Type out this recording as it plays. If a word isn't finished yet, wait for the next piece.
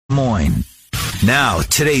Moines. Now,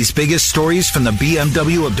 today's biggest stories from the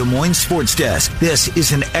BMW of Des Moines Sports Desk. This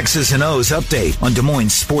is an X's and O's update on Des Moines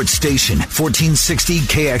Sports Station, 1460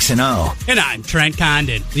 KXNO. And I'm Trent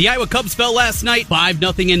Condon. The Iowa Cubs fell last night,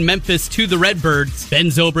 5-0 in Memphis to the Redbirds. Ben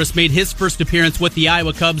Zobrist made his first appearance with the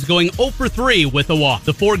Iowa Cubs, going 0 for 3 with a walk.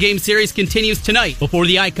 The 4-game series continues tonight before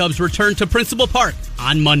the I-Cubs return to Principal Park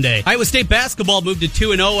on Monday. Iowa State basketball moved to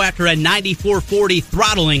 2-0 after a 94-40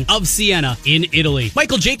 throttling of Siena in Italy.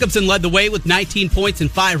 Michael Jacobson led the way with 19 points and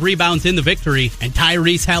 5 rebounds in the victory, and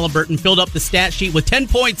Tyrese Halliburton filled up the stat sheet with 10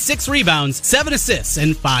 points, 6 rebounds, 7 assists,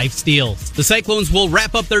 and 5 steals. The Cyclones will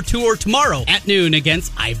wrap up their tour tomorrow at noon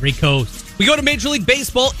against Ivory Coast. We go to Major League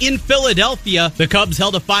Baseball in Philadelphia. The Cubs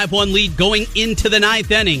held a 5-1 lead going into the 9th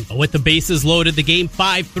inning. But with the bases loaded, the game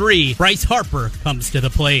 5-3. Bryce Harper comes to the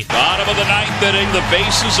plate. Bottom of the 9th inning, the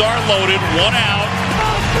bases are loaded, 1 out.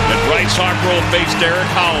 And Bryce Harper will face Derek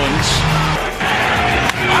Collins.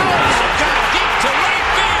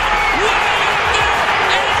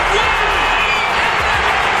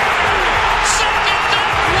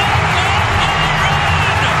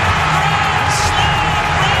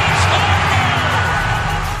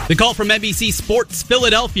 The call from NBC Sports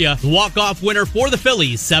Philadelphia, the walk-off winner for the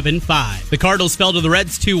Phillies, 7-5. The Cardinals fell to the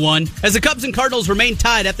Reds 2-1, as the Cubs and Cardinals remain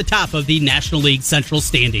tied at the top of the National League Central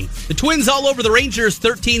standings. The Twins all over the Rangers,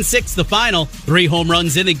 13-6 the final. 3 home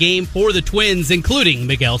runs in the game for the Twins, including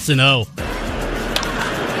Miguel Sano.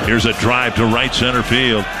 Here's a drive to right center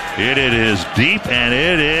field. It is deep, and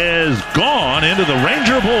it is gone into the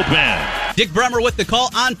Ranger bullpen. Dick Bremer with the call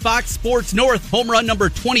on Fox Sports North. Home run number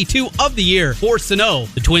 22 of the year for Sano.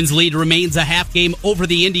 The Twins' lead remains a half game over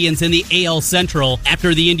the Indians in the AL Central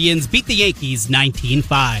after the Indians beat the Yankees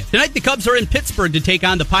 19-5. Tonight, the Cubs are in Pittsburgh to take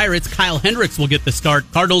on the Pirates. Kyle Hendricks will get the start.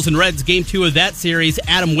 Cardinals and Reds, game 2 of that series.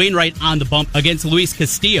 Adam Wainwright on the bump against Luis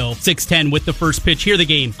Castillo. 6:10 with the first pitch. Hear the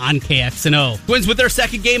game on KXNO. Twins with their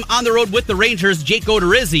second game on the road with the Rangers. Jake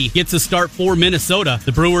Odorizzi gets a start for Minnesota.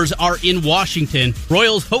 The Brewers are in Washington.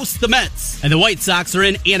 Royals host the Mets. And the White Sox are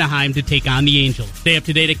in Anaheim to take on the Angels. Stay up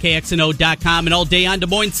to date at KXNO.com and all day on Des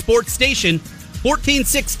Moines Sports Station,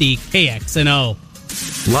 1460 KXNO.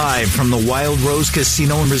 Live from the Wild Rose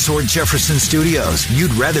Casino and Resort Jefferson Studios.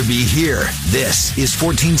 You'd rather be here. This is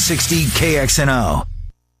 1460 KXNO.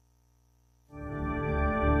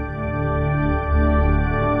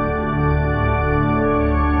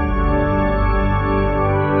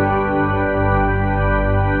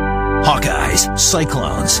 Hawkeyes,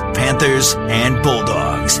 Cyclones, Panthers, and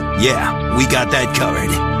Bulldogs. Yeah, we got that covered.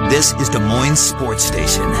 This is Des Moines Sports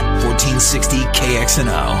Station, 1460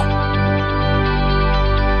 KXNO.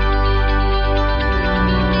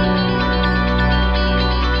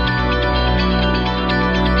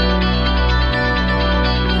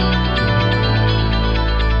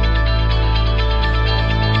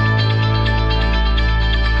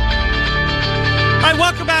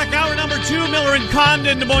 Welcome back. Hour number 2, Miller and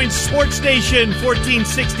Condon, Des Moines Sports Station,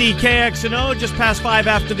 1460 KXNO. Just past 5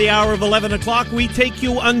 after the hour of 11 o'clock. We take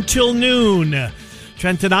you until noon.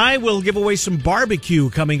 Trent and I will give away some barbecue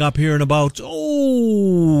coming up here in about,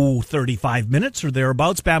 35 minutes or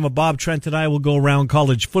thereabouts. Bama Bob, Trent and I will go around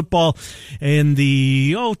college football in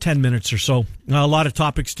the, 10 minutes or so. A lot of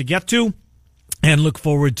topics to get to. And look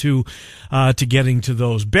forward to getting to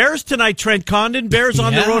those. Bears tonight, Trent Condon. Bears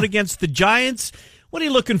on the road against the Giants. What are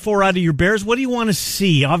you looking for out of your Bears? What do you want to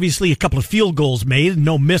see? Obviously, a couple of field goals made and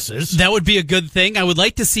no misses. That would be a good thing. I would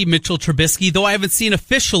like to see Mitchell Trubisky, though I haven't seen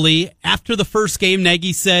officially. After the first game,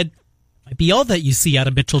 Nagy said, might be all that you see out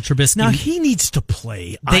of Mitchell Trubisky. Now, he needs to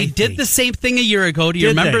play. They did the same thing a year ago. Do you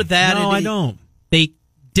remember that? No, I don't. They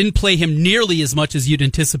didn't play him nearly as much as you'd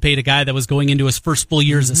anticipate a guy that was going into his first full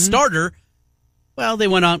year as a starter. Well, they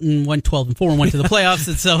went out and went 12-4 and went to the playoffs,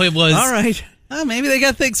 and so it was... All right. Maybe they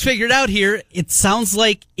got things figured out here. It sounds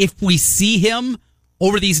like if we see him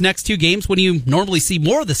over these next 2 games, when you normally see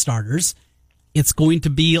more of the starters, it's going to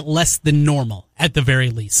be less than normal at the very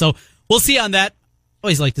least. So we'll see on that.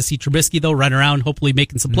 Always like to see Trubisky, though, run around, hopefully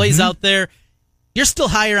making some plays out there. You're still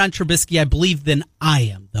higher on Trubisky, I believe, than I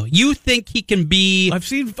am, though. You think he can be... I've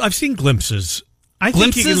seen glimpses. I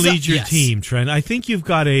think he can lead your team, Trent. I think you've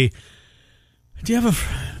got a... Do you have a...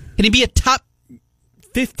 Can he be a top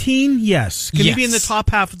 15? Yes. Can he be in the top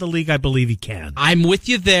half of the league? I believe he can. I'm with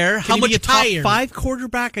you there. How much higher? Can he be a top 5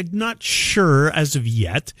 quarterback? I'm not sure as of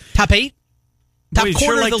yet. Top 8? Top quarter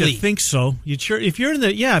sure of like the league. I think so. If you're in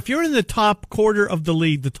the top quarter of the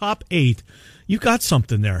league, the top 8, you've got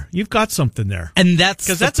something there. And that's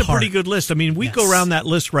because that's a pretty good list. I mean, we go around that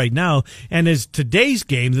list right now, and as today's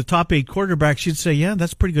game, the top 8 quarterbacks, you'd say, yeah,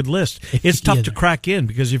 that's a pretty good list. It's tough to crack in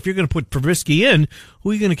because if you're going to put Trubisky in,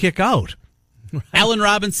 who are you going to kick out? Allen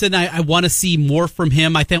Robinson, I want to see more from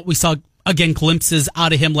him. I think we saw, again, glimpses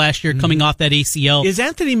out of him last year coming off that ACL. Is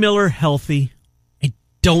Anthony Miller healthy? I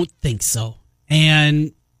don't think so.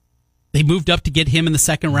 And they moved up to get him in the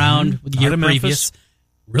second round the year previous.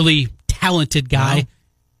 Really talented guy. Wow.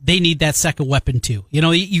 They need that second weapon, too.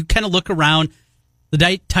 You kind of look around.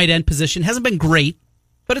 The tight end position hasn't been great,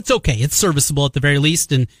 but it's okay. It's serviceable at the very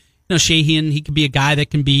least. And Shahan, he can be a guy that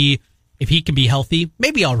can be, if he can be healthy,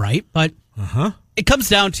 maybe all right. But it comes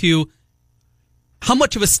down to how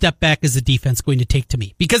much of a step back is the defense going to take to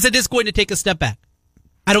me? Because it is going to take a step back.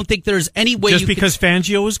 I don't think there's any way just because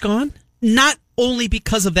Fangio is gone? Not only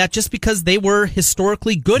because of that, just because they were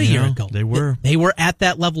historically good a year ago. They were. They were at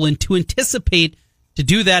that level. And to anticipate to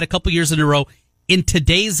do that a couple years in a row in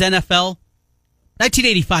today's NFL,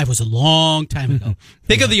 1985 was a long time ago.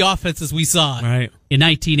 Think of the offenses we saw in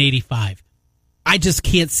 1985. I just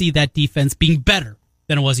can't see that defense being better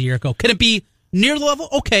than it was a year ago. Can it be near the level?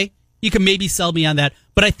 Okay. You can maybe sell me on that.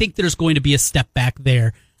 But I think there's going to be a step back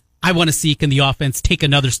there. I want to see, can the offense take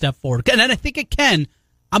another step forward? And I think it can.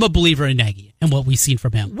 I'm a believer in Nagy and what we've seen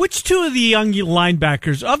from him. Which two of the young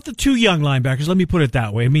linebackers, of the two young linebackers, let me put it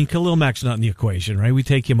that way. I mean, Khalil Mack's not in the equation, right? We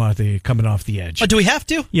take him coming off the edge. Oh, do we have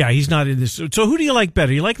to? Yeah, he's not in this. So who do you like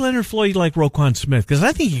better? You like Leonard Floyd, you like Roquan Smith? Because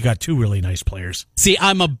I think you got two really nice players. See,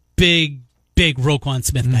 I'm a big Roquan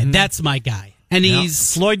Smith guy. That's my guy. And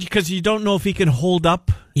he's... Floyd, because you don't know if he can hold up.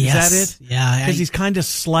 Yes. Is that it? Yeah. Because he's kind of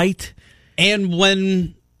slight. And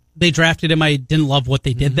when they drafted him, I didn't love what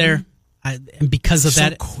they did there. And because of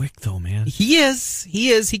that, so quick though, man. He is.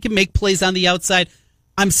 He can make plays on the outside.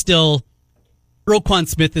 Roquan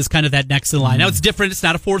Smith is kind of that next in line. Now it's different. It's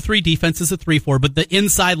not a 4-3 defense. It's a 3-4. But the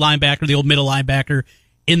inside linebacker, the old middle linebacker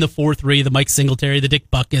in the 4-3, the Mike Singletary, the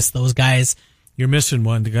Dick Butkus, those guys. You're missing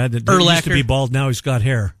one. The guy that used to be bald, now he's got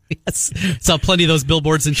hair. Yes. Saw plenty of those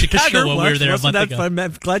billboards in Chicago when we were there a month ago. Fun?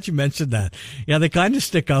 I'm glad you mentioned that. Yeah, they kind of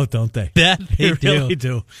stick out, don't they? They really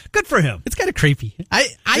do. Good for him. It's kind of creepy.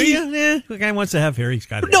 The guy wants to have hair. He's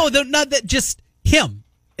got it. No, not that. Just him.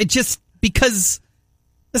 It just because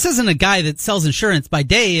this isn't a guy that sells insurance by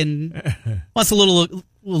day and wants to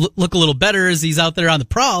look a little better as he's out there on the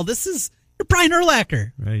prowl. You're Brian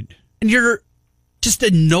Urlacher, right? And you're just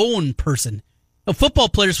a known person. Now, football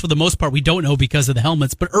players, for the most part, we don't know because of the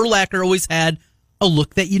helmets, but Urlacher always had a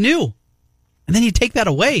look that you knew. And then you take that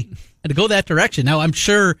away and to go that direction. Now, I'm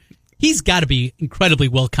sure he's got to be incredibly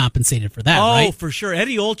well compensated for that, right? Oh, for sure.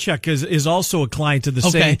 Eddie Olczyk is also a client of the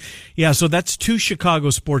same. Yeah, so that's two Chicago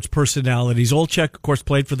sports personalities. Olczyk, of course,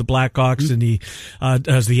 played for the Blackhawks, and he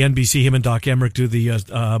as the NBC. Him and Doc Emmerich do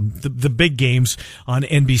the big games on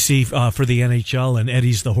NBC for the NHL, and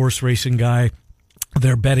Eddie's the horse racing guy.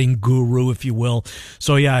 Their betting guru, if you will.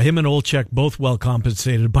 So yeah, him and Olczyk both well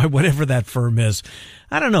compensated by whatever that firm is.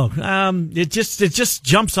 I don't know. It just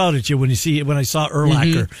jumps out at you when I saw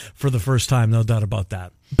Urlacher for the first time. No doubt about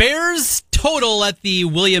that. Bears total at the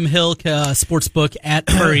William Hill Sportsbook at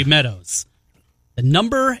Prairie Meadows. The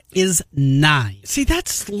number is 9. See,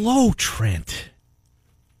 that's low, Trent.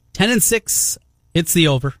 10-6. It's the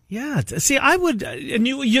over. Yeah. See, I would, and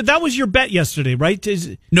you that was your bet yesterday, right?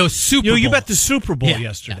 No, Super Bowl. You bet the Super Bowl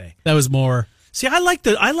yesterday. Yeah, that was more. See, I like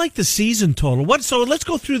the season total. So let's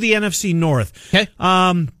go through the NFC North. Okay.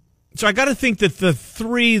 So I got to think that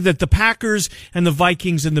the Packers and the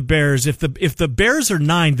Vikings and the Bears, if the Bears are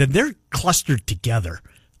 9, then they're clustered together.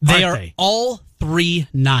 They are all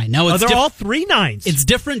 3-9. Now they're all 3 9s. It's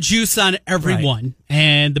different juice on every one.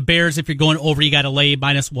 And the Bears, if you're going over, you got to lay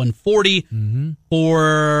minus 140.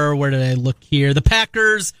 Or where did I look here? The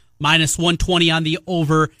Packers minus 120 on the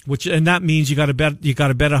over, and that means you got to bet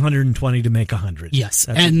 120 to make 100. Yes,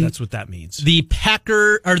 that's what that means. The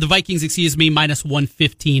Vikings, minus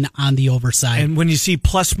 115 on the over side. And when you see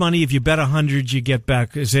plus money, if you bet 100, you get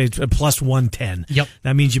back say it's plus 110. Yep,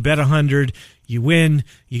 that means you bet 100. You win,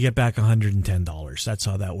 you get back $110. That's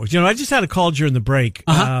how that works. I just had a call during the break,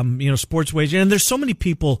 sports wager, and there's so many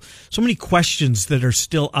people, so many questions that are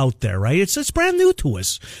still out there, right? It's brand new to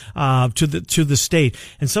us, to the state.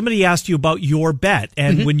 And somebody asked you about your bet,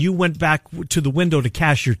 and when you went back to the window to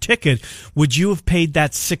cash your ticket, would you have paid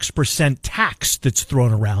that 6% tax that's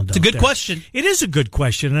thrown around? It's a good question. It is a good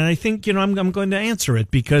question, and I think I'm going to answer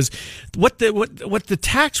it because what the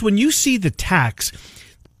tax, when you see the tax.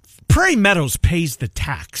 Prairie Meadows pays the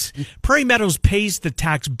tax. Prairie Meadows pays the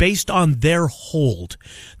tax based on their hold.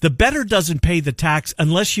 The bettor doesn't pay the tax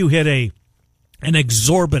unless you hit an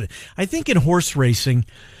exorbitant. I think in horse racing,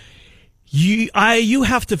 You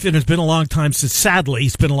have to fit. It's been a long time sadly,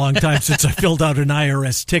 it's been a long time since I filled out an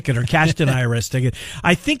IRS ticket or cashed an IRS ticket.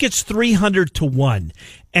 I think it's 300 to 1,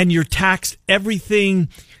 and you're taxed everything.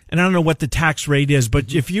 And I don't know what the tax rate is,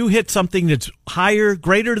 but if you hit something that's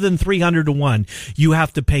greater than 300 to 1, you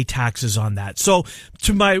have to pay taxes on that. So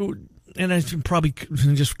and I probably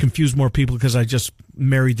just confuse more people because I just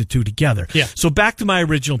married the two together. Yeah. So back to my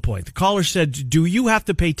original point. The caller said, do you have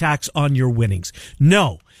to pay tax on your winnings?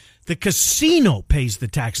 No. The casino pays the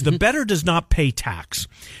tax. The bettor does not pay tax.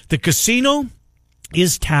 The casino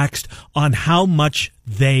is taxed on how much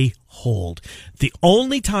they hold. The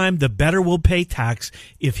only time the bettor will pay tax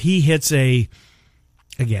if he hits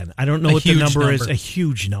again, I don't know what the number is, a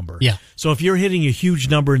huge number. Yeah. So if you're hitting a huge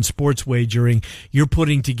number in sports wagering, you're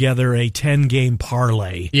putting together a 10-game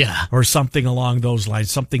parlay. Yeah. Or something along those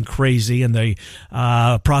lines, something crazy, and the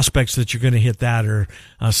prospects that you're going to hit that are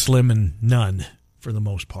slim and none for the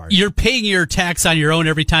most part. You're paying your tax on your own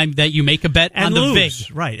every time that you make a bet and on the lose.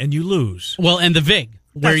 VIG. Right, and you lose. Well, and the VIG.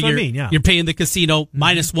 Where That's what I mean, yeah. You're paying the casino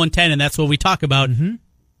minus 110, and that's what we talk about.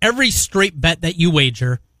 Every straight bet that you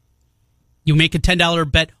wager, you make a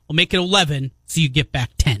 $10 bet, we'll make it 11, so you get back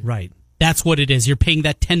 10. Right. That's what it is. You're paying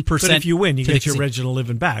that 10%. But if you win, you get your original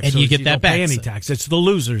living back. And so you get that don't back. Pay any tax. It's the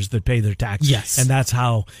losers that pay their tax. Yes. And that's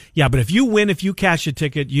how, but if you win, if you cash a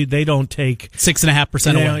ticket, they don't take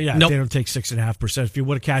 6.5% away. Yeah, nope. They don't take 6.5%. If you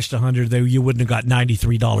would have cashed 100, you wouldn't have got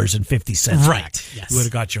 $93.50 right. back. Yes. You would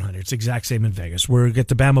have got your 100. It's the exact same in Vegas. We'll get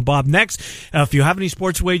to Bama Bob next. If you have any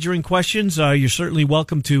sports wagering questions, you're certainly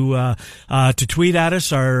welcome to tweet at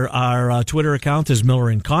us. Our Twitter account is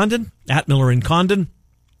Miller and Condon, at Miller and Condon.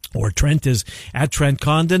 Or Trent is at Trent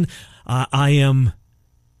Condon. I am.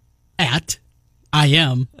 Yeah, I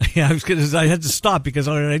had to stop because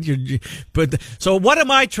so what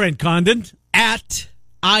am I, Trent Condon? At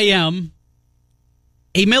I am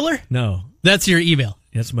a Miller? No. That's your email.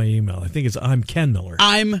 That's my email. I think it's I'm Ken Miller.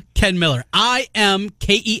 I'm Ken Miller. I am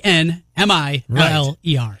KenMiller.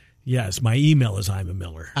 Right. Yes, my email is I'm a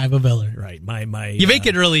Miller. I'm a Miller. Right. My You make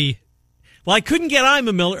it really. Well, I couldn't get I'm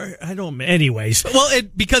a Miller. I don't. Anyways. Well,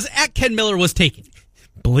 because at Ken Miller was taken.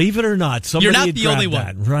 Believe it or not, somebody You're not had the only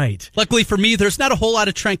that. one. Right. Luckily for me, there's not a whole lot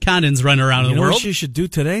of Trent Condons running around in the world. What you should do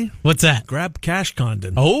today? What's that? Grab Cash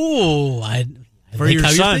Condon. Oh, I for like your how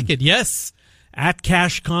son. You're thinking. Yes. At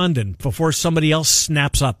Cash Condon before somebody else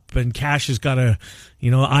snaps up and Cash has got to,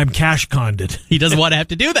 I'm Cash Condon. He doesn't want to have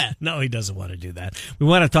to do that. No, he doesn't want to do that. We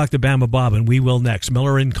want to talk to Bama Bob, and we will next.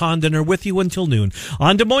 Miller and Condon are with you until noon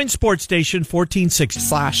on Des Moines Sports Station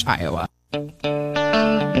 1460/Iowa.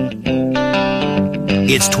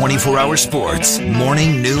 It's 24-hour sports,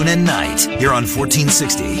 morning, noon, and night, here on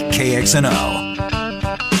 1460 KXNO.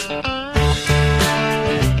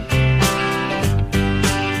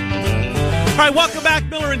 All right, welcome back,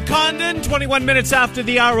 Miller and Condon. 21 minutes after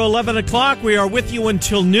the hour, 11 o'clock. We are with you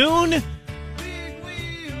until noon.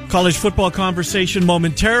 College football conversation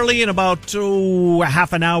momentarily. In about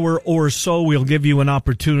half an hour or so, we'll give you an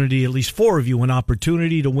opportunity, at least four of you, an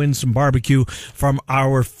opportunity to win some barbecue from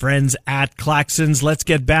our friends at Claxons. Let's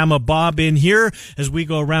get Bama Bob in here as we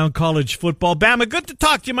go around college football. Bama, good to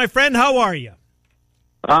talk to you, my friend. How are you?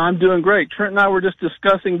 I'm doing great. Trent and I were just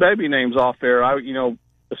discussing baby names off air.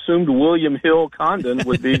 Assumed William Hill Condon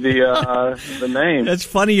would be the name. That's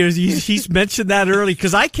funny. He's mentioned that early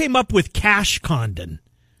because I came up with Cash Condon.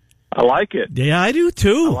 I like it. Yeah, I do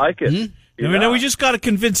too. I like it. Mm-hmm. Yeah. We just got to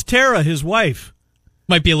convince Tara, his wife.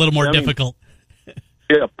 Might be a little more difficult.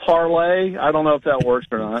 Yeah, parlay. I don't know if that works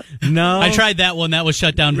or not. No, I tried that one. That was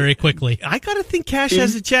shut down very quickly. I got to think Cash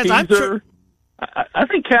has a chance. I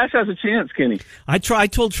think Cash has a chance, Kenny. I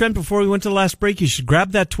told Trent before we went to the last break, you should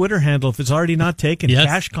grab that Twitter handle if it's already not taken. Yes.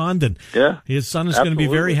 Cash Condon. Yeah. His son is going to be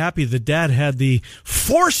very happy. The dad had the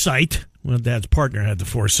foresight. Well, Dad's partner had the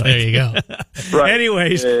foresight. There you go. Right.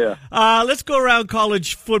 Anyways, let's go around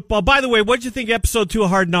college football. By the way, what did you think of episode 2 of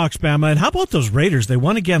Hard Knocks, Bama? And how about those Raiders? They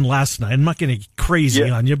won again last night. I'm not going to get crazy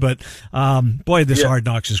on you, but boy, this Hard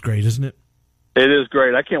Knocks is great, isn't it? It is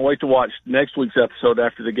great. I can't wait to watch next week's episode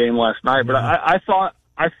after the game last night. But I thought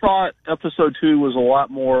episode 2 was a lot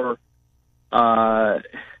more,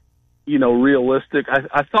 realistic.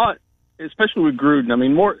 I thought, especially with Gruden. I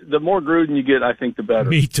mean, the more Gruden you get, I think the better.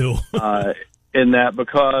 Me too. In that,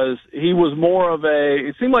 because he was more of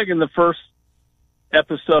it seemed like in the first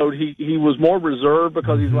episode he was more reserved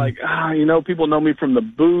because he's like, people know me from the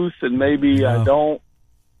booth and maybe I don't,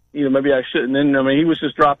 maybe I shouldn't. And he was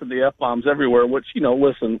just dropping the F-bombs everywhere, which,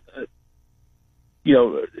 listen,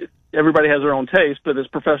 everybody has their own taste, but it's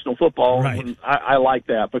professional football. Right. And I like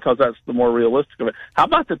that because that's the more realistic of it. How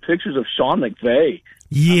about the pictures of Sean McVay?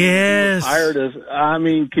 Yes.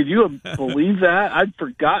 Could you believe that? I'd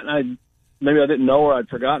forgotten. Maybe I didn't know, or I'd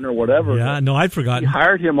forgotten, or whatever. Yeah, no, I'd forgotten. He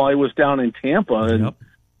hired him while he was down in Tampa, and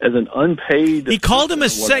as an unpaid. He called him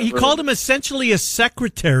essentially a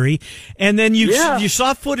secretary, and then you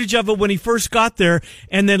saw footage of it when he first got there,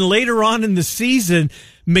 and then later on in the season,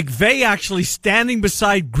 McVay actually standing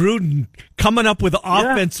beside Gruden, coming up with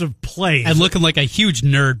offensive plays. And looking like a huge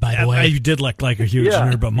nerd, by the way. You did look like a huge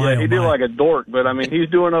nerd, but he did like a dork, but I mean, he's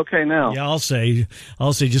doing okay now. Yeah, I'll say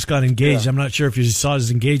just got engaged. I'm not sure if you saw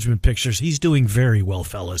his engagement pictures. He's doing very well,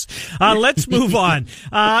 fellas. Let's move on.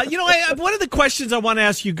 One of the questions I want to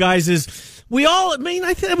ask you guys is,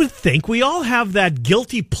 I would think we all have that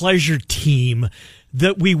guilty pleasure team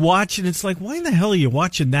that we watch, and it's like, why in the hell are you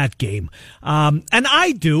watching that game? And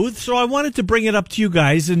I do, so I wanted to bring it up to you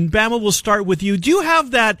guys, and Bama, we'll start with you. Do you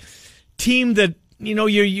have that team that,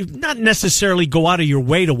 you not necessarily go out of your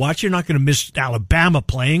way to watch? You're not going to miss Alabama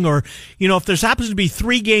playing, or, if there happens to be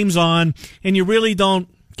 3 games on, and you really don't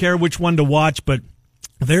care which one to watch, but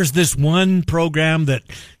there's this one program that,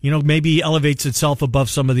 maybe elevates itself above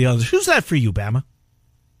some of the others. Who's that for you, Bama?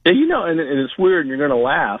 Yeah, and it's weird, and you're going to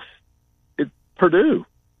laugh. Purdue.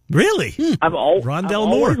 Really? Rondale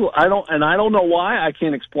Moore. I don't know why. I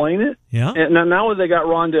can't explain it. Yeah. And now that they got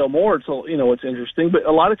Rondale Moore, so it's interesting. But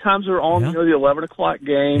a lot of times they're on the 11:00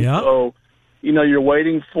 game. Yeah. So you're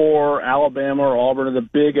waiting for Alabama or Auburn or the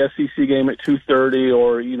big SEC game at 2:30,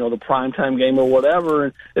 or the primetime game or whatever.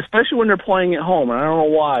 And especially when they're playing at home, and I don't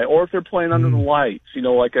know why, or if they're playing under the lights.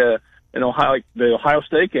 Like the Ohio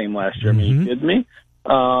State game last year. I mean, you kidding me?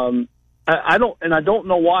 I don't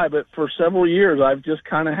know why, but for several years I've just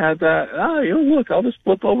kind of had that. Look, I'll just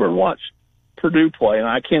flip over and watch Purdue play, and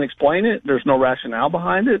I can't explain it. There's no rationale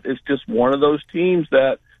behind it. It's just one of those teams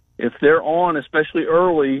that if they're on, especially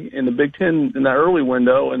early in the Big Ten in that early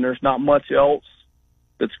window, and there's not much else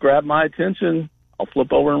that's grabbed my attention, I'll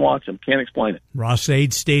flip over and watch them. Can't explain it.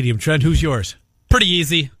 Ross-Ade Stadium. Trent, who's yours? Pretty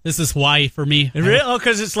easy. This is Hawaii for me. Really? Oh,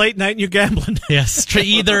 because it's late night and you're gambling. Yes.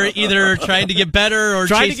 Either trying to get better or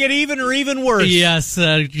trying to get even or even worse. Yes.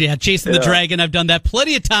 Chasing the dragon. I've done that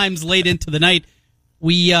plenty of times late into the night.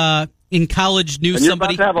 We, in college, knew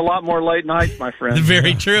somebody. You're about to have a lot more late nights, my friend.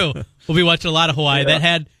 Very true. We'll be watching a lot of Hawaii. That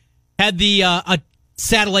had the a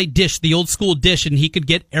satellite dish, the old school dish, and he could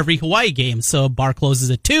get every Hawaii game. So bar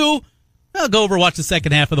closes at 2. I'll go over, watch the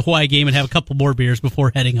second half of the Hawaii game, and have a couple more beers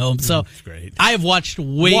before heading home. So that's great. I have watched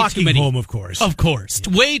way too many. Home, of course.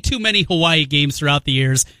 Way too many Hawaii games throughout the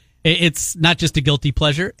years. It's not just a guilty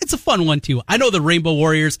pleasure; it's a fun one too. I know the Rainbow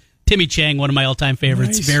Warriors, Timmy Chang, one of my all-time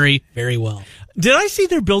favorites, very, very well. Did I see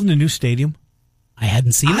they're building a new stadium? I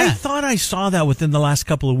hadn't seen that. I thought I saw that within the last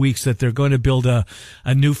couple of weeks that they're going to build a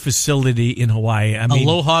new facility in Hawaii. I mean,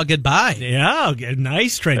 aloha, goodbye. Yeah,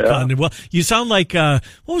 nice, Trent Condon. Well, you sound like what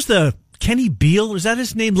was the Kenny Beal? Was that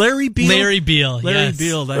his name? Larry Beal? Larry Beal, yes.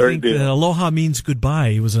 Beal. I think aloha means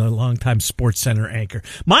goodbye. He was a longtime Sports Center anchor.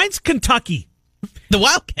 Mine's Kentucky. The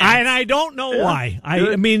Wildcats. And I don't know why.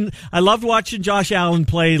 I mean, I loved watching Josh Allen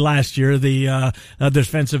play last year, the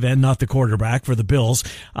defensive end, not the quarterback for the Bills.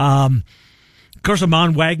 Of course,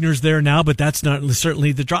 Amon Wagner's there now, but that's not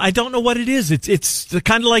certainly the draw. I don't know what it is. It's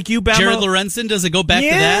kind of like you, Bama. Jared Lorenzen, does it go back to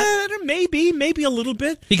that? Yeah, maybe a little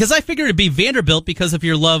bit. Because I figured it'd be Vanderbilt because of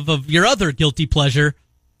your love of your other guilty pleasure,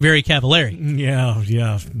 Very Cavallari. Yeah.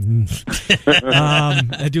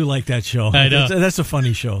 I do like that show. I know. That's a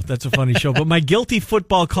funny show. But my guilty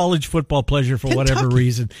college football pleasure for whatever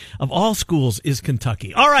reason, of all schools, is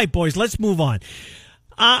Kentucky. All right, boys, let's move on.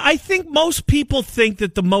 I think most people think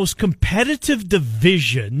that the most competitive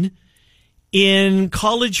division in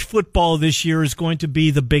college football this year is going to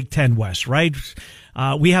be the Big Ten West, right?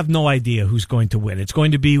 We have no idea who's going to win. It's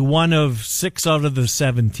going to be one of 6 out of the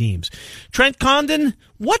 7 teams. Trent Condon,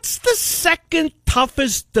 what's the second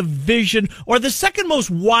toughest division or the second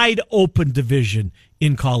most wide open division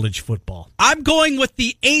in college football? I'm going with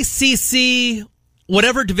the ACC,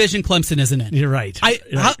 whatever division Clemson isn't in. You're right.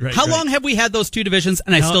 How long have we had those 2 divisions,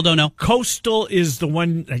 and I still don't know? Coastal is the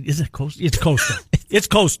one. Is it Coastal? It's Coastal. It's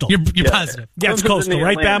Coastal. You're positive? Yeah, it's Coastal,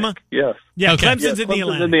 right, Bama? Yes. Yeah, okay. Clemson's in the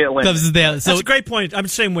Atlantic. So that's a great point. I'm the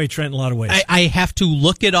same way, Trent, in a lot of ways. I have to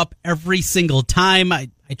look it up every single time. I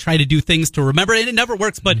try to do things to remember it, and it never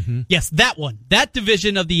works. But yes, that one. That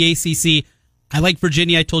division of the ACC. I like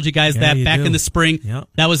Virginia. I told you guys that back in the spring. Yep.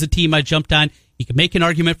 That was a team I jumped on. You can make an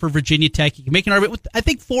argument for Virginia Tech. You can make an argument with, I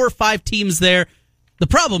think, 4 or 5 teams there. The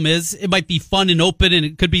problem is it might be fun and open, and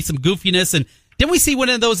it could be some goofiness. And didn't we see one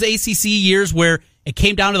of those ACC years where It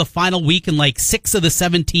came down to the final week, and like 6 of the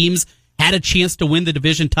 7 teams had a chance to win the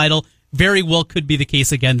division title. Very well could be the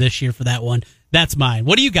case again this year for that one. That's mine.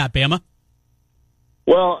 What do you got, Bama?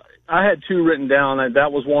 Well, I had 2 written down.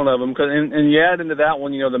 That was one of them. And you add into that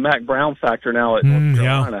one, the Mac Brown factor now at North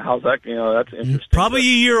Carolina. Yeah. How's that? That's interesting. Probably a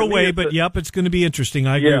year away, but yep, it's going to be interesting.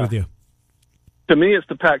 I agree with you. To me, it's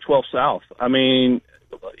the Pac-12 South. I mean,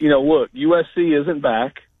 look, USC isn't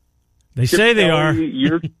back. They say they are.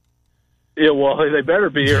 Well, they better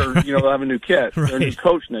be, or they'll have a new catch, right. Their new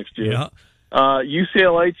coach next year. Yeah.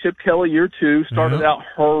 UCLA, Chip Kelly, year 2, started out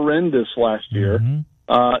horrendous last year.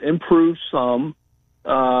 Mm-hmm. Improved some,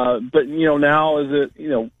 but now is it?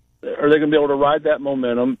 Are they going to be able to ride that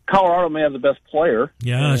momentum? Colorado may have the best player.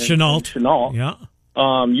 Yeah, Chenault. Yeah.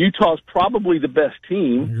 Utah's probably the best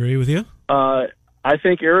team. I agree with you. I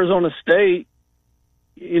think Arizona State,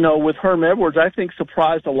 with Herm Edwards, I think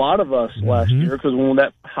surprised a lot of us last year, because when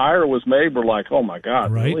that hire was made, we're like, oh my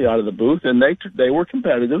God, right. Really out of the booth, and they were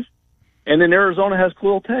competitive. And then Arizona has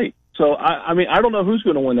Khalil Tate. So I mean, I don't know who's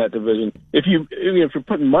going to win that division. If you're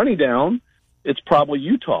putting money down, it's probably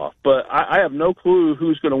Utah. But I have no clue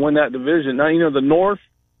who's going to win that division. Now, the North,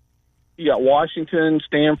 you got Washington,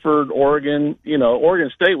 Stanford, Oregon.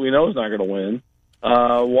 Oregon State we know is not going to win.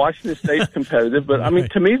 Washington State's competitive, but I mean,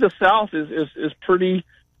 to me, the South is pretty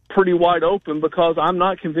wide open, because I'm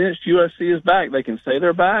not convinced USC is back. They can say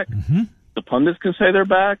they're back. Mm-hmm. The pundits can say they're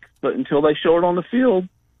back, but until they show it on the field,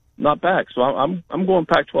 not back. So I'm going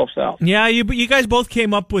Pac-12 South. Yeah, you guys both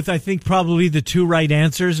came up with, I think, probably the 2 right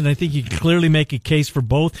answers, and I think you can clearly make a case for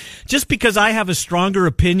both. Just because I have a stronger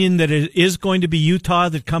opinion that it is going to be Utah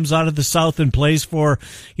that comes out of the South and plays for,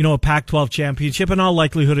 a Pac-12 championship, in all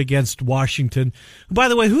likelihood against Washington. By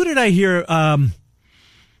the way, who did I hear? I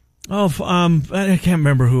can't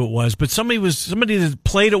remember who it was, but somebody that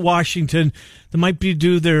played at Washington that might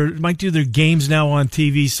do their games now on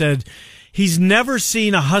TV said he's never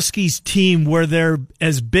seen a Huskies team where they're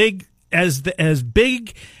as big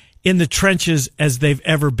in the trenches as they've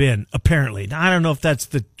ever been, apparently. Now, I don't know if that's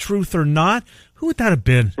the truth or not. Who would that have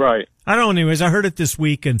been? Right. I don't know. Anyways, I heard it this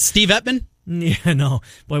week. And Steve Ettman? Yeah, no.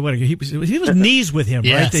 Boy, what he was knees with him,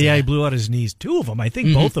 yes, right? Yeah, he blew out his knees. 2 of them, I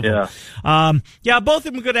think, both of them. Both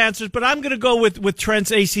of them good answers, but I'm going to go with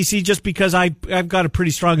Trent's ACC just because I've got a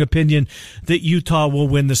pretty strong opinion that Utah will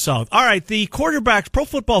win the South. All right, the quarterbacks, Pro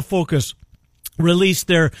Football Focus released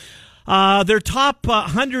their top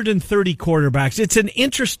 130 quarterbacks. It's an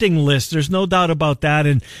interesting list. There's no doubt about that.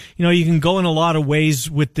 And, you can go in a lot of ways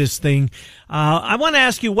with this thing. I want to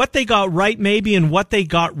ask you what they got right maybe and what they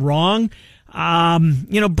got wrong.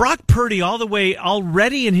 Brock Purdy all the way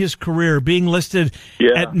already in his career being listed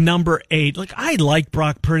at number 8. I like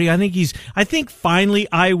Brock Purdy. I think finally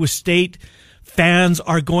Iowa State fans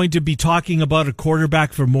are going to be talking about a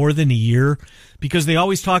quarterback for more than a year, because they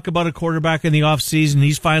always talk about a quarterback in the offseason.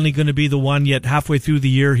 He's finally going to be the one, yet halfway through the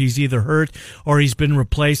year he's either hurt or he's been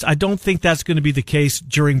replaced. I don't think that's going to be the case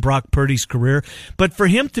during Brock Purdy's career. But for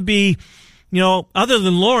him to be, other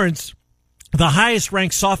than Lawrence, the highest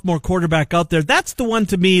ranked sophomore quarterback out there, that's the one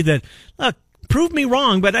to me that, look, prove me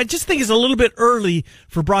wrong, but I just think it's a little bit early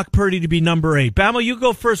for Brock Purdy to be number 8. Bama, you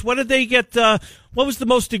go first. What did they get? What was the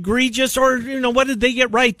most egregious, or what did they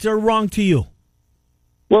get right or wrong to you?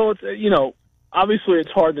 Well, it's obviously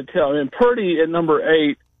it's hard to tell. I mean, Purdy at number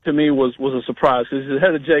 8 to me was a surprise, because he's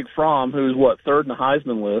ahead of Jake Fromm, who's 3rd in the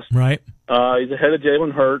Heisman list. Right. He's ahead of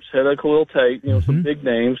Jalen Hurts, ahead of Khalil Tate. Some big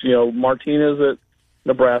names. Martinez at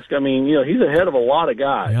Nebraska. I mean, he's ahead of a lot of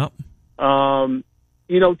guys. Yep.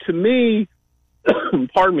 To me.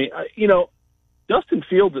 Pardon me. Justin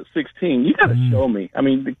Fields at 16. You got to show me. I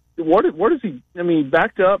mean, what is he? I mean,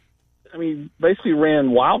 backed up. I mean, basically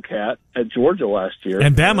ran Wildcat at Georgia last year.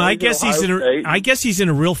 And Bama, I guess he's in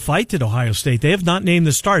a real fight at Ohio State. They have not named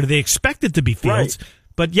the starter. They expect it to be Fields, right.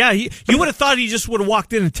 But yeah, you would have thought he just would have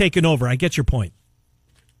walked in and taken over. I get your point.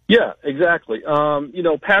 Yeah, exactly.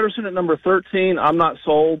 Patterson at number 13. I'm not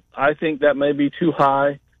sold. I think that may be too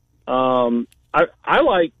high. I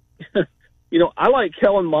like. I like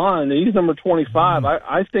Kellen Mond. He's number 25.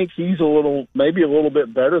 I think he's maybe a little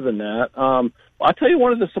bit better than that. I'll tell you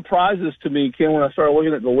one of the surprises to me, Ken, when I started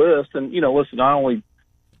looking at the list, and, listen, I only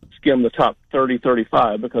skim the top 30,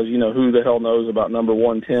 35 because, who the hell knows about number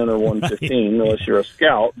 110 or 115 unless you're a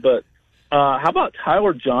scout. But how about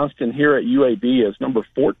Tyler Johnston here at UAB as number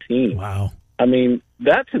 14? Wow. I mean,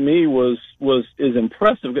 that to me is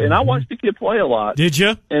impressive. And I watched the kid play a lot. Did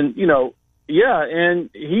you? And, yeah, and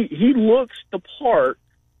he looks the part,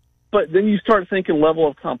 but then you start thinking level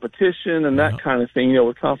of competition and that kind of thing,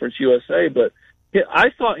 with Conference USA. But I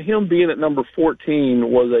thought him being at number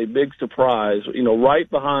 14 was a big surprise, right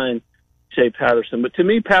behind Shea Patterson. But to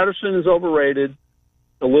me, Patterson is overrated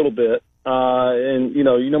a little bit. And, you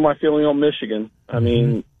know my feeling on Michigan. I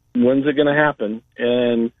mean, when's it going to happen?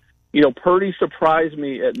 And, Purdy surprised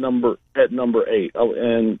me at number 8.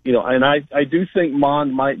 And, and I do think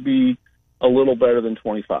Mond might be a little better than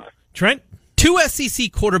 25. Trent? 2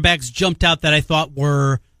 SEC quarterbacks jumped out that I thought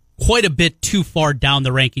were quite a bit too far down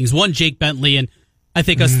the rankings. One, Jake Bentley, and I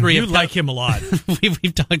think us three You like him a lot.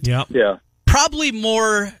 we've talked. Yeah. Probably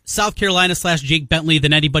more South Carolina / Jake Bentley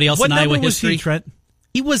than anybody else in Iowa history. Was he, Trent?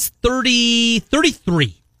 He was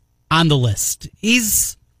 33 on the list.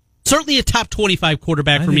 He's certainly a top 25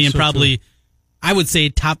 quarterback for me, and probably, too. I would say,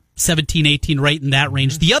 top 17, 18, right in that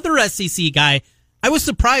range. The other SEC guy I was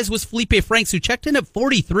surprised was Felipe Franks, who checked in at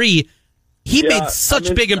 43. He made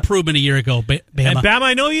such big improvement a year ago, Bama. And Bama,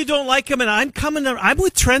 I know you don't like him, and I'm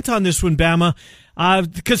with Trent on this one, Bama,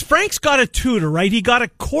 because Frank's got a tutor, right? He got a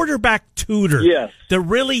quarterback tutor that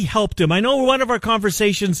really helped him. I know one of our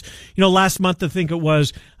conversations, last month, I think it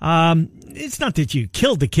was, it's not that you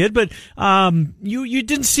killed the kid, but you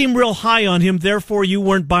didn't seem real high on him, therefore you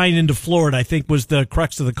weren't buying into Florida, I think was the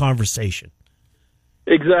crux of the conversation.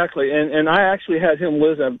 Exactly, and I actually had him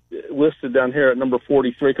listed down here at number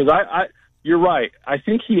 43 because you're right. I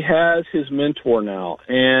think he has his mentor now,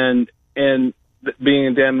 and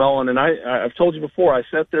being Dan Mullen, and I've told you before, I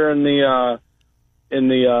sat there in the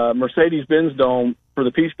Mercedes-Benz Dome for the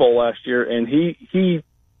Peach Bowl last year, and he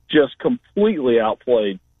just completely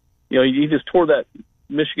outplayed. He just tore that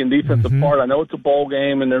Michigan defense apart. I know it's a bowl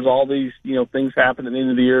game, and there's all these things happen at the end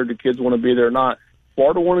of the year. Do kids want to be there or not?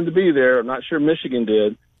 Florida wanted to be there. I'm not sure Michigan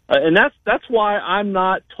did, and that's why I'm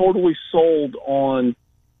not totally sold on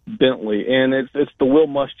Bentley, and it's the Will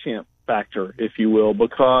Muschamp factor, if you will,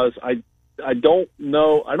 because I don't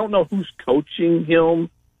know who's coaching him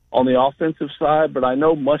on the offensive side, but I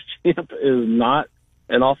know Muschamp is not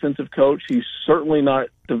an offensive coach. He's certainly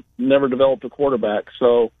never developed a quarterback,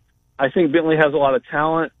 so I think Bentley has a lot of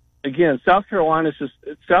talent. Again, South Carolina is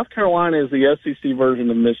the SEC version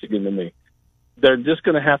of Michigan to me. They're just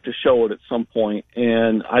going to have to show it at some point,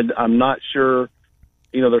 and I'm not sure.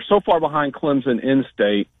 They're so far behind Clemson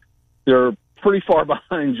in-state. They're pretty far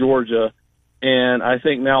behind Georgia, and I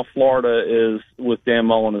think now Florida is, with Dan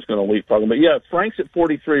Mullen, is going to leapfrog them. But, yeah, Franks at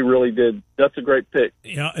 43 really did. That's a great pick.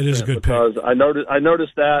 Yeah, it is a good pick. Because I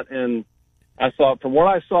noticed that, and I thought from what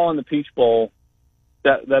I saw in the Peach Bowl,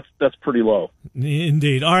 that's pretty low.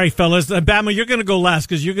 Indeed. All right, fellas. Bama, you're going to go last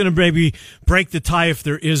because you're going to maybe break the tie if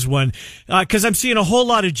there is one. Because I'm seeing a whole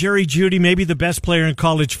lot of Jerry Jeudy, maybe the best player in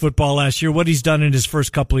college football last year, what he's done in his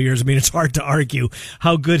first couple of years. I mean, it's hard to argue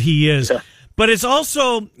how good he is. Yeah. But it's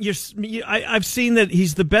also, I've seen that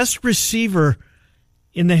he's the best receiver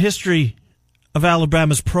in the history of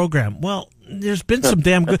Alabama's program. Well, there's been some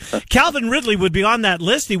damn good. Calvin Ridley would be on that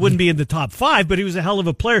list. He wouldn't be in the top 5, but he was a hell of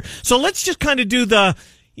a player. So let's just kind of do the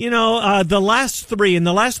last 3. And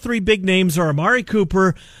the last 3 big names are Amari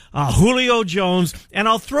Cooper, Julio Jones, and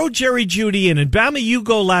I'll throw Jerry Jeudy in. And Bama, you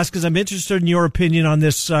go last because I'm interested in your opinion on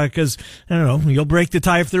this because, I don't know, you'll break the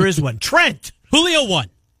tie if there is one. Trent. Julio 1.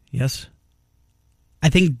 Yes. I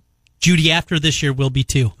think Jeudy after this year will be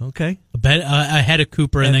 2. Okay. Ahead of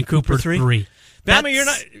Cooper and then Cooper 3. Bama,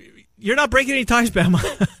 you're not breaking any ties, Bama.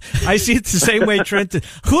 I see it the same way, Trent.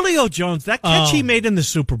 Julio Jones, that catch he made in the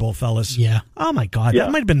Super Bowl, fellas. Yeah. Oh, my God. Yeah.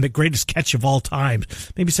 That might have been the greatest catch of all time.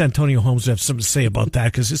 Maybe Santonio Holmes would have something to say about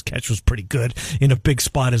that because his catch was pretty good in a big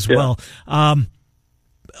spot as well. How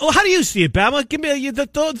do you see it, Bama? Give me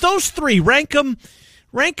those 3. Rank them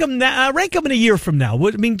in a year from now.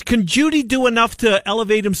 I mean, can Jeudy do enough to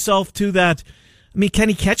elevate himself to that? I mean, can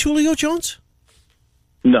he catch Julio Jones?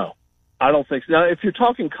 No. I don't think so. Now, if you're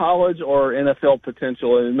talking college or NFL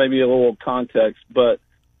potential, and maybe a little context, but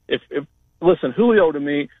if listen, Julio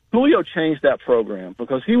changed that program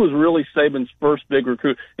because he was really Saban's first big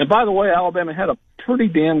recruit. And by the way, Alabama had a pretty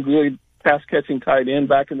damn good pass-catching tight end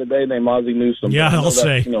back in the day named Ozzie Newsome. Yeah, I'll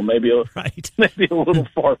say. Maybe a little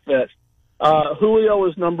far-fetched. Julio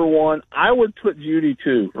is number 1. I would put Jeudy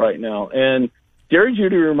 2 right now. And Jerry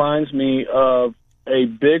Jeudy reminds me of a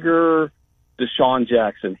bigger Deshaun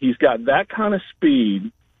Jackson. He's got that kind of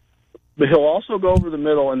speed, but he'll also go over the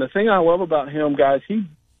middle. And the thing I love about him, guys,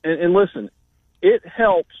 and listen, it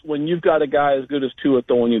helps when you've got a guy as good as Tua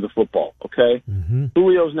throwing you the football, okay? Mm-hmm.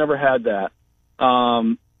 Julio's never had that,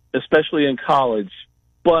 especially in college.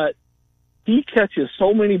 But he catches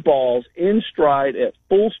so many balls in stride at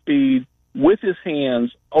full speed with his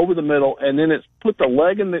hands over the middle, and then it's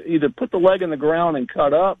either put the leg in the ground and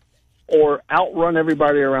cut up, or outrun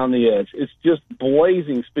everybody around the edge. It's just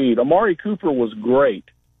blazing speed. Amari Cooper was great,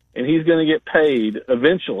 and he's going to get paid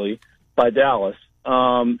eventually by Dallas.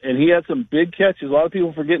 And he had some big catches. A lot of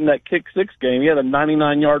people forgetting that kick six game. He had a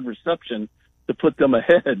 99-yard reception to put them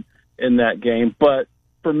ahead in that game. But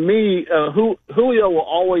for me, Julio will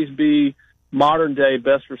always be modern-day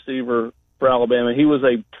best receiver for Alabama. He was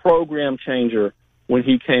a program changer when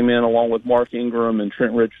he came in, along with Mark Ingram and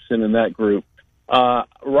Trent Richardson in that group.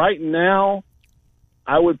 Right now,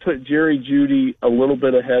 I would put Jerry Jeudy a little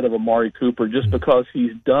bit ahead of Amari Cooper just because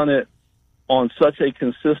he's done it on such a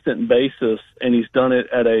consistent basis, and he's done it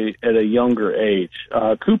at a younger age.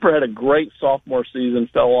 Cooper had a great sophomore season,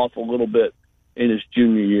 fell off a little bit in his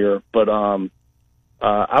junior year, but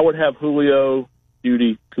I would have Julio,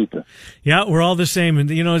 Jeudy, Cooper. Yeah, we're all the same,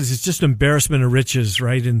 and it's just embarrassment of riches,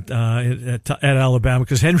 right? At Alabama,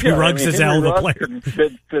 because Henry Ruggs is a hell of a player.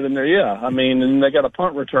 Fit in there, yeah. I mean, and they got a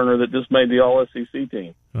punt returner that just made the All SEC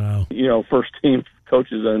team. Wow. First team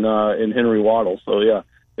coaches in Henry Waddle. So yeah,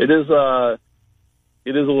 it is a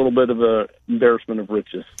little bit of a embarrassment of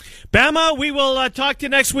riches. Bama, we will talk to you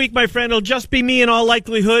next week, my friend. It'll just be me in all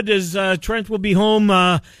likelihood, as Trent will be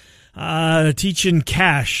home. Teaching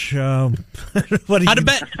cash. How to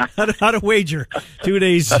bet. How to wager. 2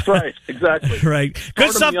 days. That's right. Exactly. Right.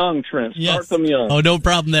 Good stuff. Start them young, Trent. Yes. Start them young. Oh, no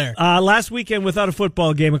problem there. Last weekend without a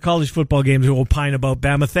football game, a college football game, we'll opine about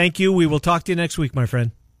Bama. Thank you. We will talk to you next week, my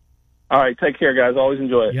friend. All right. Take care, guys. Always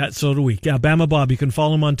enjoy it. Yeah, so do we. Yeah, Bama Bob. You can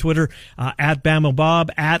follow him on Twitter, at Bama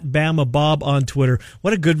Bob, at Bama Bob on Twitter.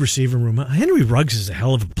 What a good receiver room. Henry Ruggs is a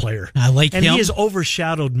hell of a player. I like him. And he is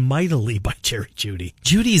overshadowed mightily by Jerry Jeudy.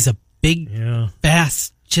 Judy's a big,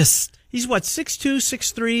 fast, he's what, 6'2",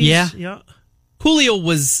 6'3"? Yeah. Julio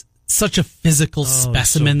was such a physical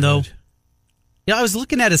specimen, though. Yeah, I was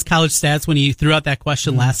looking at his college stats when he threw out that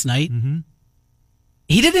question last night. Mm-hmm.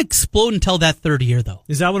 He didn't explode until that third year, though.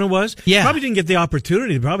 Is that when it was? Yeah. Probably didn't get the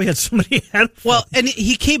opportunity. Probably had somebody handful. Well, and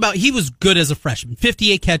he came out, he was good as a freshman.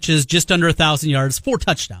 58 catches, just under 1,000 yards, 4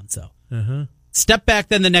 touchdowns, though. Uh-huh. Step back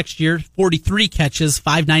then the next year, 43 catches,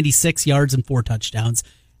 596 yards, and 4 touchdowns.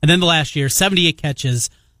 And then the last year, 78 catches,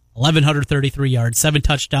 1,133 yards, 7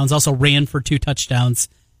 touchdowns, also ran for 2 touchdowns.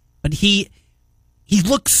 But he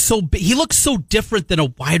looks so big. He looks so different than a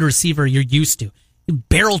wide receiver you're used to.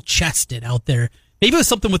 Barrel-chested out there. Maybe it was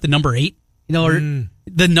something with the number 8, or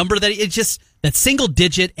the number that it's just that single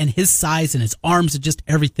digit and his size and his arms and just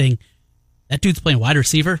everything. That dude's playing wide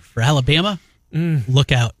receiver for Alabama.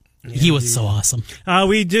 Look out. Yeah, he was so awesome.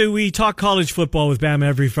 We talk college football with Bama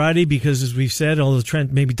every Friday because, as we've said, although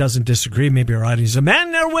Trent maybe doesn't disagree, maybe our audience, a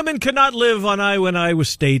man or women cannot live on Iowa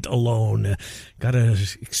State alone. Got to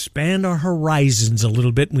expand our horizons a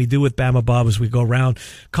little bit, and we do with Bama Bob as we go around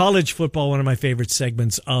college football. One of my favorite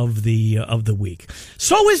segments of the week.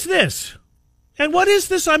 So is this. And what is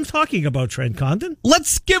this I'm talking about, Trent Condon?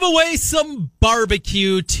 Let's give away some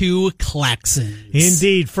barbecue to Claxons.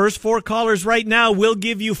 Indeed. First 4 callers right now. We'll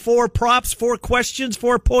give you 4 props, 4 questions,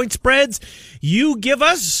 4 point spreads. You give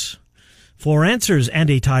us 4 answers and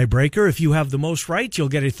a tiebreaker. If you have the most right, you'll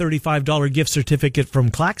get a $35 gift certificate from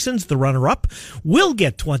Claxons. The runner-up will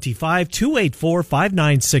get $25.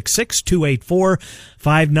 284-5966.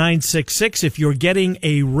 284-5966. If you're getting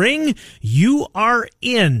a ring, you are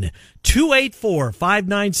in.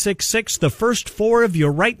 284-5966. The first 4 of you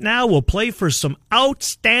right now will play for some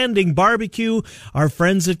outstanding barbecue. Our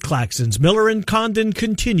friends at Claxons. Miller and Condon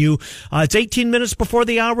continue. It's 18 minutes before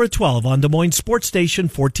the hour of 12 on Des Moines Sports Station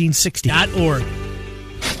 1460.org.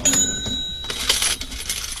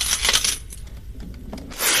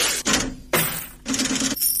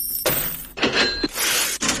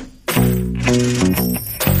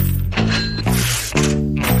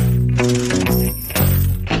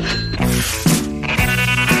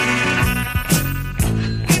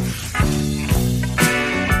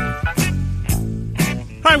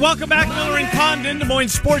 Welcome back, Miller and Condon, Des Moines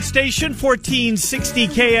Sports Station, 1460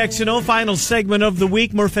 KXNO. Final segment of the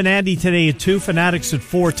week. Murph and Andy today at 2, Fanatics at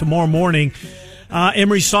 4 tomorrow morning.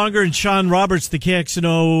 Emery Songer and Sean Roberts, the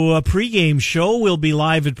KXNO pregame show, will be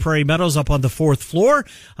live at Prairie Meadows up on the 4th floor,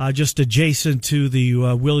 just adjacent to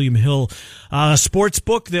the William Hill sports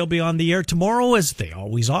book. They'll be on the air tomorrow, as they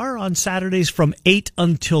always are, on Saturdays from 8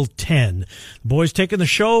 until 10. The boys taking the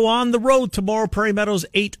show on the road tomorrow, Prairie Meadows,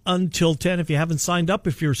 8 until 10. If you haven't signed up,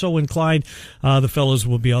 if you're so inclined, the fellows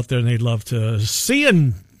will be out there, and they'd love to see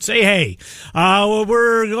and say hey.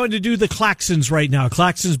 We're going to do the Claxons right now.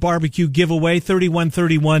 Claxons Barbecue Giveaway,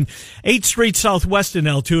 3131 8th Street Southwest in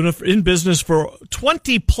Altoona, in business for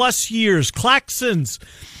 20-plus years. Claxons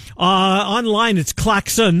Online, it's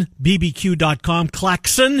klaxonbbq.com.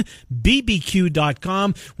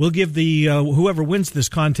 klaxonbbq.com. We'll give the whoever wins this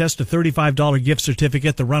contest a $35 gift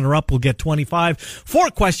certificate. The runner-up will get $25. 4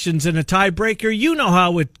 questions and a tiebreaker. You know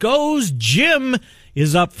how it goes. Jim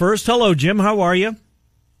is up first. Hello, Jim. How are you?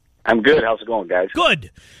 I'm good. How's it going, guys?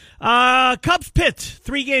 Good. Cubs Pitt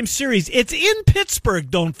 3-game series. It's in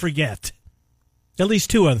Pittsburgh, don't forget. At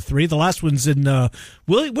least 2 out of 3. The last one's in,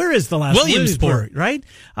 where is the last one? Williamsport. Right?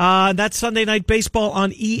 That's Sunday Night Baseball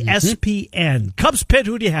on ESPN. Mm-hmm. Cubs Pitt,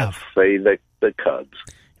 who do you have? Say the Cubs.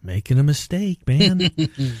 Making a mistake, man.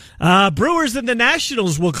 Brewers and the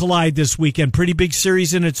Nationals will collide this weekend. Pretty big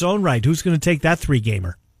series in its own right. Who's going to take that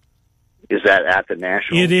 3-gamer? Is that at the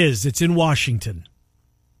Nationals? It is. It's in Washington.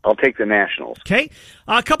 I'll take the Nationals. Okay.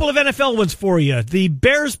 A couple of NFL ones for you. The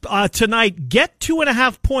Bears tonight get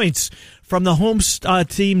 2.5 points from the home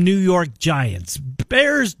team New York Giants.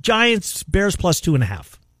 Giants, Bears plus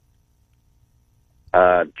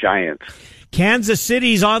 2.5. Giants. Kansas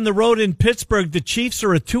City's on the road in Pittsburgh. The Chiefs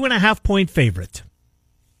are a 2.5-point favorite.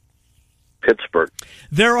 Pittsburgh.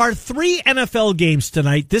 There are 3 NFL games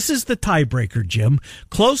tonight. This is the tiebreaker, Jim.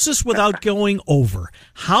 Closest without going over.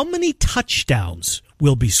 How many touchdowns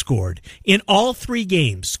will be scored in all 3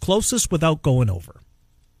 games? Closest without going over.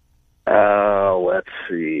 Let's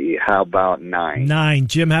see. How about 9? 9.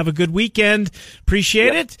 Jim, have a good weekend.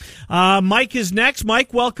 Appreciate it. Mike is next.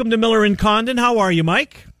 Mike, welcome to Miller and Condon. How are you,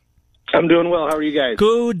 Mike? I'm doing well. How are you guys?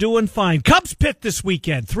 Good, doing fine. Cubs Pitt this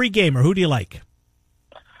weekend. 3-gamer. Who do you like?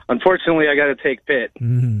 Unfortunately, I got to take Pitt.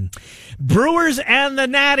 Mm-hmm. Brewers and the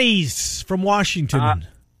Natties from Washington.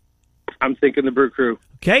 I'm thinking the Brew Crew.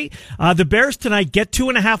 Okay. The Bears tonight get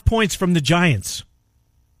 2.5 points from the Giants.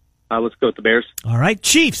 Let's go with the Bears. All right.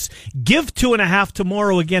 Chiefs give 2.5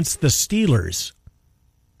 tomorrow against the Steelers.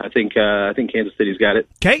 I think Kansas City's got it.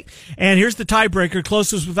 Okay. And here's the tiebreaker,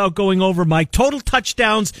 closest without going over, Mike. Total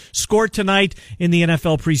touchdowns scored tonight in the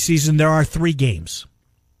NFL preseason. There are 3 games.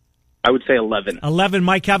 I would say 11. 11.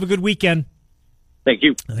 Mike, have a good weekend. Thank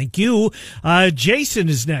you. Thank you. Jason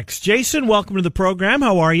is next. Jason, welcome to the program.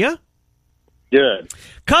 How are you? Good.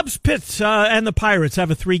 Cubs, Pitt, and the Pirates have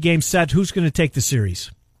a 3-game set. Who's going to take the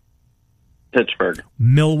series? Pittsburgh.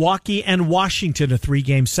 Milwaukee and Washington, a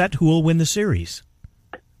 3-game set. Who will win the series?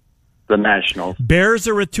 The Nationals. Bears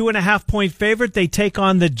are a 2.5-point favorite. They take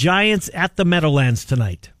on the Giants at the Meadowlands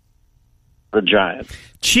tonight. The Giants.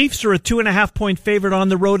 Chiefs are a 2.5-point favorite on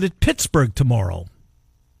the road at Pittsburgh tomorrow.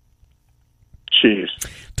 Chiefs.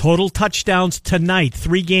 Total touchdowns tonight,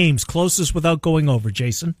 3 games. Closest without going over,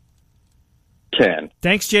 Jason. 10.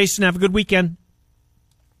 Thanks, Jason. Have a good weekend.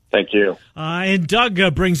 Thank you. And Doug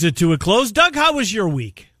brings it to a close. Doug, how was your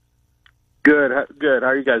week? Good. Good. How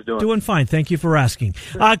are you guys doing? Doing fine. Thank you for asking.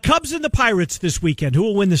 Cubs and the Pirates this weekend. Who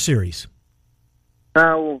will win the series?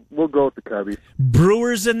 We'll go with the Cubbies.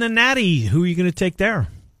 Brewers and the Natty. Who are you going to take there?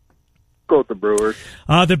 Go with the Brewers.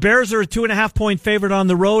 The Bears are a 2.5-point favorite on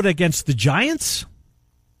the road against the Giants.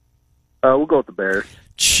 We'll go with the Bears.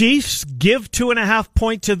 Chiefs give 2.5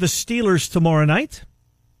 point to the Steelers tomorrow night.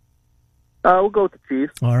 We'll go with the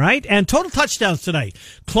Chiefs. All right. And total touchdowns tonight.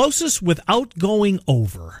 Closest without going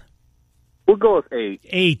over. We'll go with 8.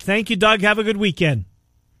 8. Thank you, Doug. Have a good weekend.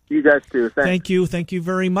 You guys too. Thanks. Thank you. Thank you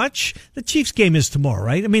very much. The Chiefs game is tomorrow,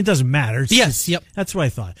 right? I mean, it doesn't matter. Yep. That's what I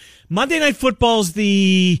thought. Monday Night Football's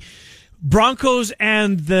the Broncos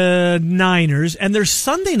and the Niners, and there's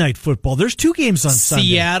Sunday Night Football. There's 2 games on Sunday.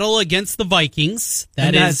 Seattle against the Vikings.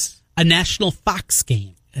 That is a national Fox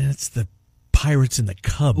game. And it's the Pirates and the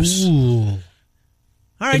Cubs. Ooh.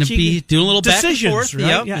 All right, going to be doing a little decisions, back and forth.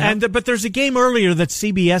 Right? Yep. But there's a game earlier that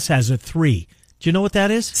CBS has at 3. Do you know what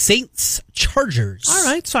that is? Saints Chargers. All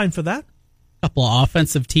right, sign for that. Couple of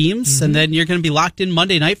offensive teams, and then you're going to be locked in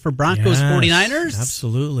Monday night for Broncos 49ers.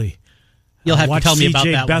 Absolutely. You'll have to tell me about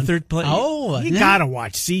CJ that Beathard one. play. Oh, you gotta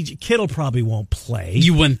watch CJ. Kittle probably won't play.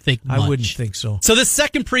 You wouldn't think much. I wouldn't think so. So the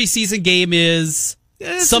second preseason game is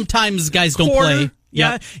sometimes guys don't play.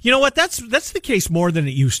 Yeah, you know what? That's the case more than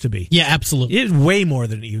it used to be. Yeah, absolutely. It's way more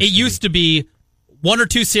than it used to be. It used to be 1 or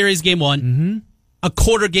 2 series game 1, a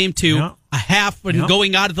quarter game 2, a half and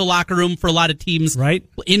going out of the locker room for a lot of teams right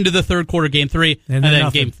into the third quarter game 3, and then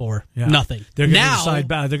game 4. Yeah. Nothing. They're going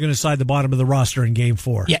to decide the bottom of the roster in game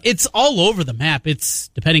 4. Yeah, it's all over the map. It's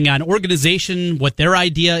depending on organization, what their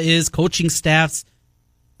idea is, coaching staffs.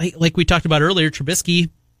 Like we talked about earlier, Trubisky,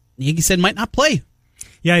 Nagy said might not play.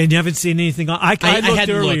 Yeah, and you haven't seen anything. I looked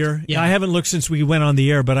earlier. Looked. Yeah. I haven't looked since we went on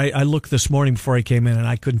the air, but I looked this morning before I came in, and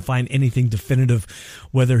I couldn't find anything definitive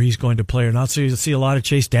whether he's going to play or not. So you'll see a lot of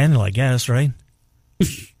Chase Daniel, I guess, right?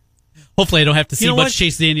 Hopefully I don't have to see know much what?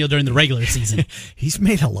 Chase Daniel during the regular season. He's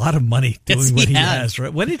made a lot of money doing Yes, what he he has. has.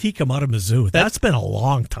 Right? When did he come out of Mizzou? That's been a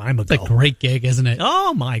long time ago. It's a great gig, isn't it?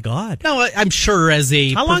 Oh, my God. No, I'm sure as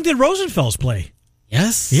a... How long did Rosenfels play?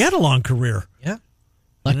 Yes. He had a long career. Yeah.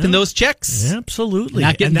 Collecting those checks. Absolutely.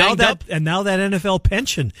 Not getting and now banged that up. and now that NFL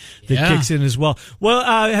pension that kicks in as well. Well,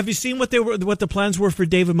 have you seen what the plans were for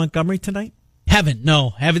David Montgomery tonight?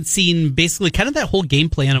 Haven't seen basically kind of that whole game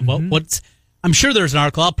plan of what's... I'm sure there's an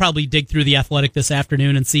article. I'll probably dig through The Athletic this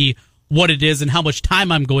afternoon and see what it is and how much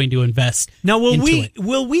time I'm going to invest. Now, will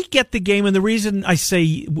into we get the game? And the reason I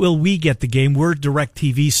say will we get the game, we're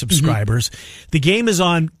DirecTV subscribers. The game is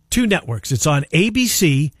on two networks. It's on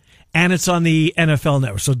ABC and it's on the NFL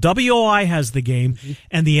Network. So WOI has the game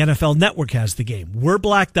and the NFL Network has the game. We're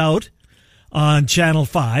blacked out on Channel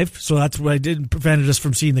 5, so that's what prevented us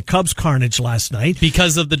from seeing the Cubs carnage last night.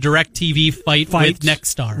 because of the DirecTV fight with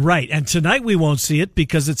Nexstar. Right, and tonight we won't see it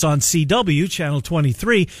because it's on CW, Channel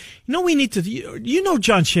 23. You know, we need to, you know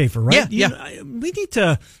John Schaefer, right? Yeah. We need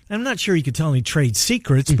to, I'm not sure you could tell any trade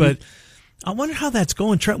secrets, but I wonder how that's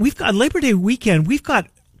going. We've got Labor Day weekend, we've got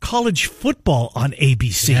college football on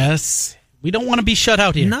ABC. Yes. We don't want to be shut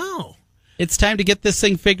out here. No. It's time to get this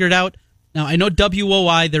thing figured out. Now, I know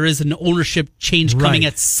WOI, there is an ownership change coming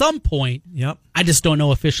at some point. Yep. I just don't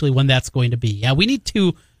know officially when that's going to be. Yeah, we need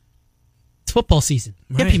to... It's football season.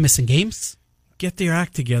 Can't be missing games. Get your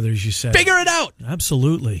act together, as you said. Figure it out!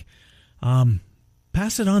 Absolutely.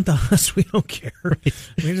 Pass it on to us. We don't care.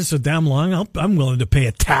 Wait us so damn long. I'm willing to pay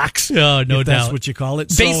a tax. Oh, no if doubt. That's what you call it.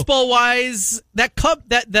 So, Baseball-wise,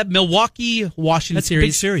 that Milwaukee-Washington that's series. a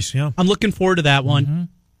big series, yeah. I'm looking forward to that one.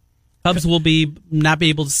 Cubs will not be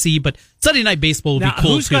able to see, but Sunday Night Baseball will Now, be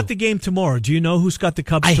cool, who's too. got the game tomorrow? Do you know who's got the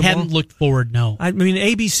Cubs I tomorrow? hadn't looked forward, no. I mean,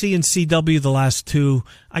 ABC and CW, the last two,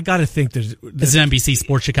 I got to think there's It's an NBC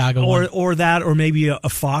Sports Chicago one. or that, or maybe a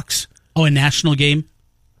Fox. Oh, a national game?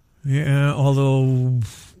 Yeah, although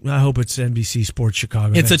I hope it's NBC Sports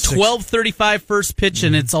Chicago. It's a That's 12:35 first pitch,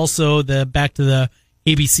 and it's also back to the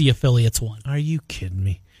ABC affiliates one. Are you kidding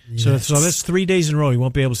me? Yes. So that's 3 days in a row. You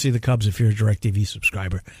won't be able to see the Cubs if you're a DirecTV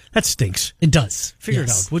subscriber. That stinks. It does. Figure it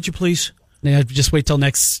out, would you please? Now, just wait till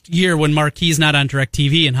next year when Marquee's not on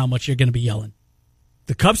DirecTV and how much you're going to be yelling.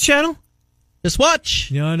 The Cubs channel? Just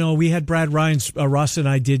watch. No. We had Brad Ryan's, Ross and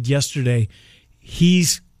I did yesterday.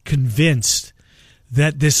 He's convinced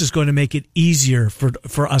that this is going to make it easier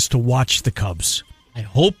for us to watch the Cubs. I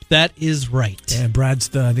hope that is right. And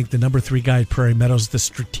Brad's I think the number 3 guy at Prairie Meadows, the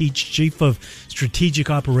chief of strategic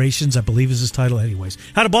operations, I believe is his title. Anyways,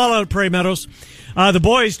 had a ball out at Prairie Meadows. The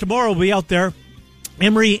boys tomorrow will be out there.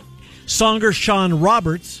 Emery Songer, Sean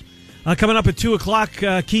Roberts. Coming up at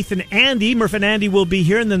 2:00, Keith and Andy. Murph and Andy will be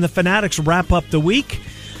here, and then the Fanatics wrap up the week.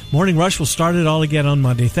 Morning Rush will start it all again on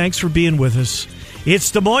Monday. Thanks for being with us. It's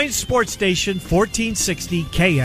Des Moines Sports Station, 1460 KX.